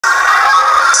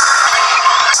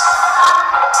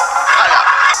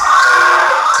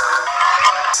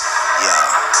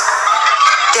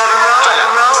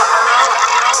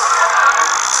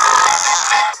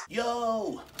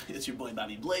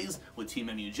with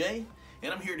TeamMUJ,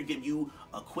 and I'm here to give you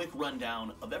a quick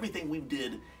rundown of everything we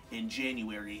did in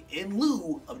January in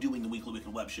lieu of doing the Weekly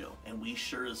Wicked Webshow. And we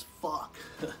sure as fuck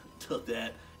took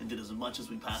that and did as much as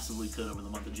we possibly could over the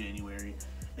month of January.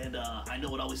 And I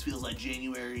know it always feels like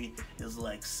January is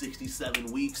like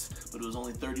 67 weeks, but it was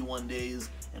only 31 days,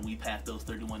 and we packed those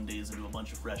 31 days into a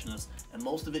bunch of freshness. And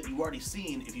most of it you've already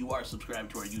seen if you are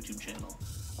subscribed to our YouTube channel.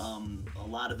 A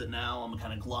lot of it now I'm gonna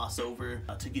kind of gloss over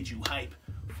to get you hype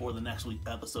for the next week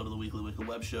episode of the Weekly Wicked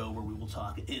Webshow, where we will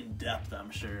talk in depth, I'm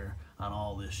sure, on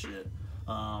all this shit.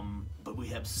 But we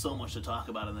have so much to talk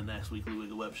about in the next Weekly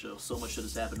Wicked Webshow. So much shit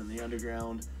has happened in the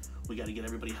underground. We got to get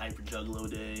everybody hyped for Juggalo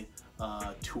Day.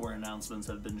 Tour announcements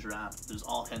have been dropped. There's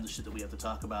all kinds of shit that we have to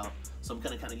talk about. So I'm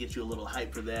gonna kind of get you a little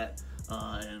hype for that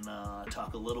and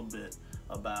talk a little bit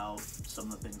about some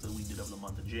of the things that we did over the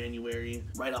month of January.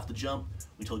 Right off the jump,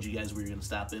 we told you guys we were gonna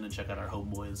stop in and check out our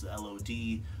homeboys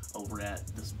LOD over at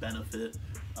this benefit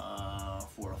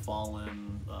for a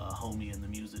fallen homie in the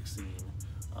music scene.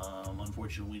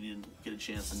 Unfortunately, we didn't get a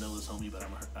chance to know this homie, but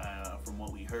from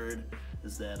what we heard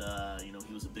is that you know,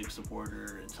 he was a big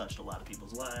supporter and touched a lot of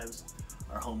people's lives.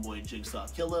 Our homeboy Jigsaw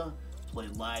Killa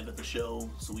played live at the show,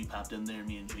 so we popped in there,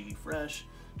 me and Jiggy Fresh,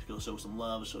 to go show some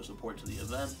love, show support to the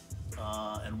event.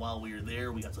 And while we were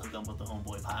there, we got to hook up with the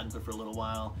homeboy Pogler for a little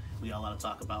while. We got a lot to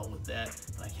talk about with that,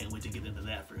 and I can't wait to get into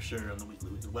that for sure on the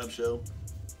Weekly Wicked Webshow.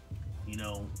 You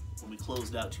know, when we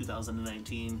closed out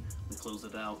 2019, we closed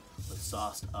it out with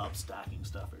sauced up stocking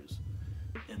stuffers.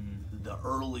 In the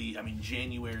early,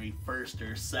 January 1st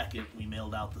or 2nd, we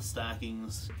mailed out the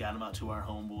stockings, got them out to our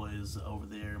homeboys over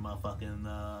there,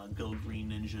 motherfucking Go Green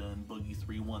Ninja and Boogie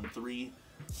 313.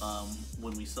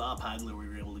 When we saw Pogler, we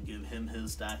were able to give him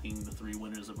his stocking, the 3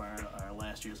 winners of our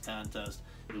last year's contest.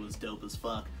 It was dope as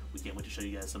fuck. We can't wait to show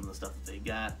you guys some of the stuff that they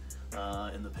got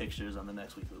in the pictures on the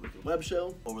next Weekly Wicked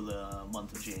Webshow. Over the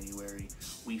month of January,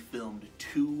 we filmed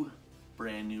 2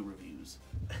 brand new reviews.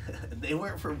 They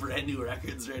weren't for brand new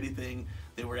records or anything.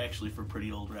 They were actually for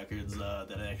pretty old records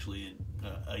that actually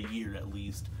a year at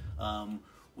least.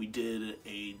 We did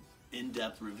a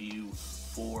in-depth review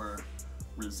for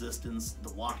Resistance,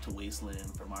 The Walk to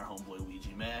Wasteland from our homeboy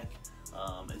Ouija Mac.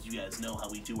 As you guys know how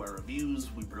we do our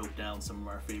reviews, we broke down some of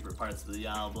our favorite parts of the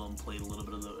album, played a little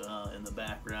bit of the in the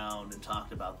background, and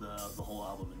talked about the whole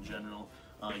album in general.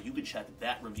 You can check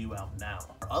that review out now.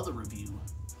 Our other review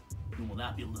you will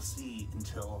not be able to see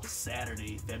until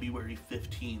Saturday, February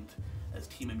 15th, as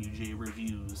TeamMUJ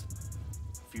reviews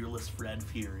Fearless Fred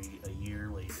Fury a year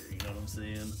later. You know what I'm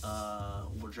saying?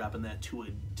 We're dropping that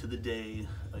to the day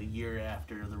a year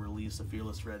after the release of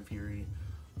Fearless Fred Fury,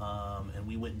 and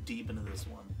we went deep into this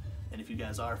one. And if you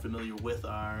guys are familiar with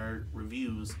our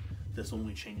reviews, this one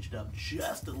we changed up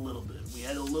just a little bit. We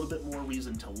had a little bit more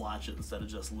reason to watch it instead of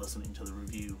just listening to the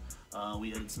review.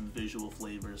 We added some visual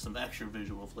flavor, some extra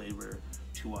visual flavor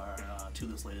to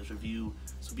this latest review.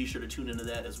 So be sure to tune into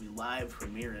that as we live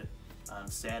premiere it on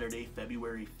Saturday,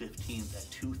 February 15th at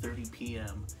 2:30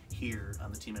 p.m. here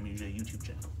on the TeamMUJ YouTube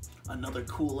channel. Another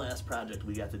cool ass project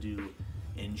we got to do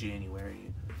in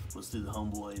January was through the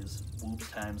homeboys Whoops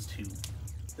x2.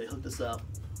 They hooked us up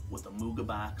with a Muga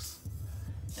box,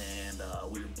 and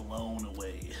we were blown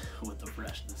away with the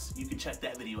freshness. You can check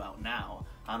that video out now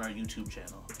on our YouTube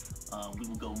channel. We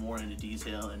will go more into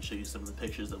detail and show you some of the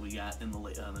pictures that we got in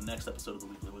the next episode of the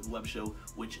Weekly Wicked Webshow,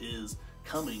 which is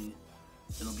coming.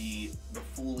 It'll be the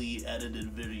fully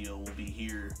edited video will be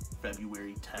here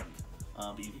February 10th.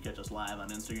 But you can catch us live on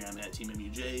Instagram at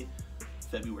TeamMUJ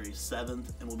February 7th,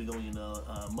 and we'll be going into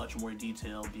much more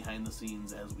detail behind the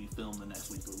scenes as we film the next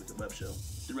Weekly Wicked Webshow.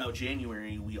 Throughout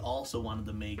January, we also wanted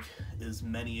to make as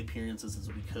many appearances as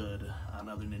we could on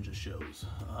other Ninja shows.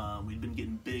 We'd been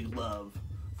getting big love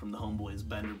from the homeboys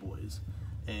Bender Boys,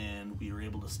 and we were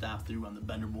able to stop through on the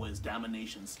Bender Boys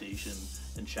Domination station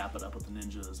and chop it up with the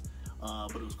Ninjas.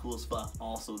 But it was cool as fuck.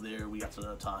 Also there, we got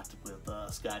to talk with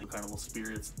Scotty, Carnival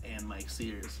Spirits, and Mike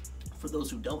Sears. For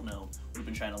those who don't know, we've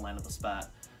been trying to line up a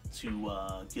spot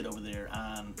to get over there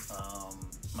on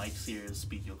Mike Sears'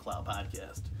 Speak Ya Clout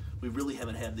podcast. We really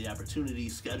haven't had the opportunity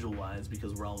schedule-wise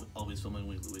because we're always filming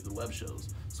Weekly Wicked Web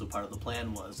shows. So part of the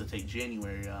plan was to take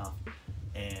January off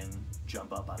and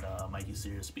jump up on Mikey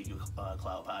Sears' Speak Ya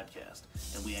Clout podcast.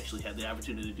 And we actually had the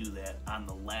opportunity to do that on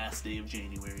the last day of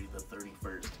January, the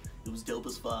 31st. It was dope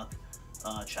as fuck,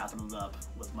 chopping it up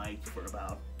with Mike for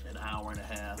about an hour and a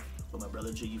half with my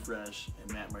brother Jiggy Fresh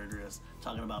and Matt Murderous,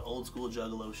 talking about old school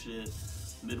Juggalo shit,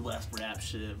 Midwest rap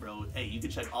shit, bro. Hey, you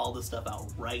can check all this stuff out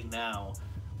right now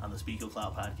on the Speak Ya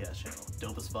Clout podcast channel.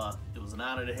 Dope as fuck. It was an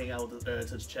honor to hang out with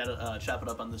to chop it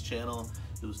up on this channel,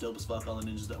 It was dope as fuck, all the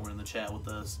ninjas that were in the chat with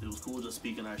us. It was cool just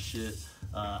speaking our shit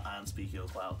on Ya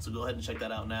Clout. So go ahead and check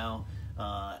that out now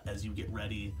as you get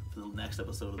ready for the next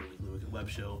episode of the Weekly Wicked Web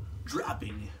Show,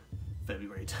 dropping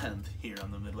February 10th here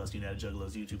on the Midwest United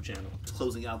Juggalos YouTube channel.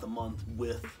 Closing out the month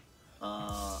with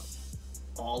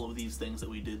all of these things that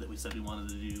we did that we said we wanted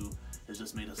to do has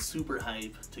just made us super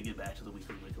hype to get back to the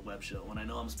Weekly Wicked Web Show. And I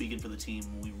know I'm speaking for the team,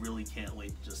 we really can't wait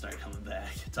to just start coming back,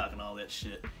 talking all that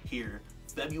shit here.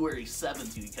 February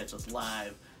 7th, you can catch us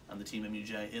live on the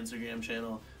TeamMUJ Instagram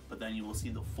channel, but then you will see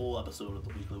the full episode of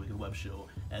the Weekly Wicked Web Show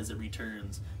as it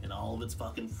returns in all of its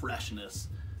fucking freshness,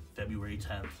 February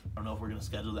 10th. I don't know if we're gonna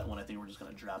schedule that one. I think we're just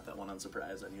gonna drop that one on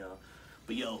surprise on y'all.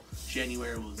 But yo,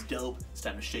 January was dope. It's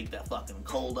time to shake that fucking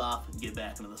cold off and get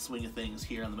back into the swing of things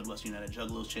here on the Midwest United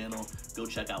Juggalos channel. Go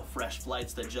check out Fr3sh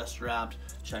Flytes that just dropped.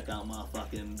 Check out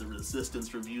the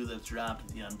Resistance review that's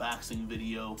dropped, the unboxing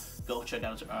video. Go check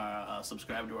out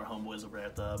subscribe to our homeboys over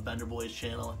at the Bender Boys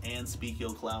channel and Ya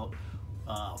Clout.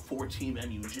 For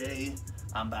TeamMUJ,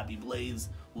 I'm BobeBlaze.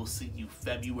 We'll see you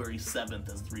February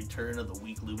 7th as the return of the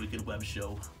Weekly Wicked Web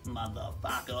Show.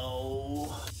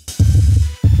 Motherfucker.